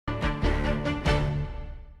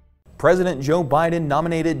President Joe Biden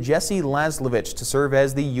nominated Jesse Laslovich to serve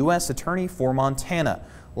as the U.S. Attorney for Montana.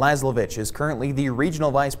 Laslovich is currently the Regional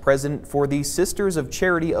Vice President for the Sisters of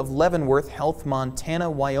Charity of Leavenworth Health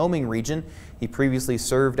Montana-Wyoming region. He previously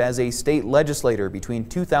served as a state legislator between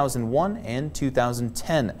 2001 and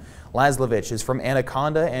 2010. Laslovich is from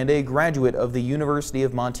Anaconda and a graduate of the University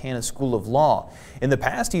of Montana School of Law. In the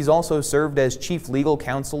past, he's also served as Chief Legal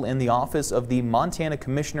Counsel in the Office of the Montana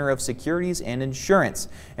Commissioner of Securities and Insurance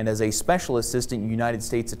and as a Special Assistant United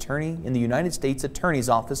States Attorney in the United States Attorney's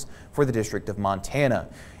Office for the District of Montana.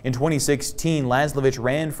 In 2016, Laslovich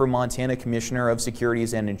ran for Montana Commissioner of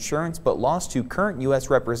Securities and Insurance but lost to current U.S.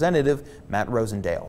 Representative Matt Rosendale.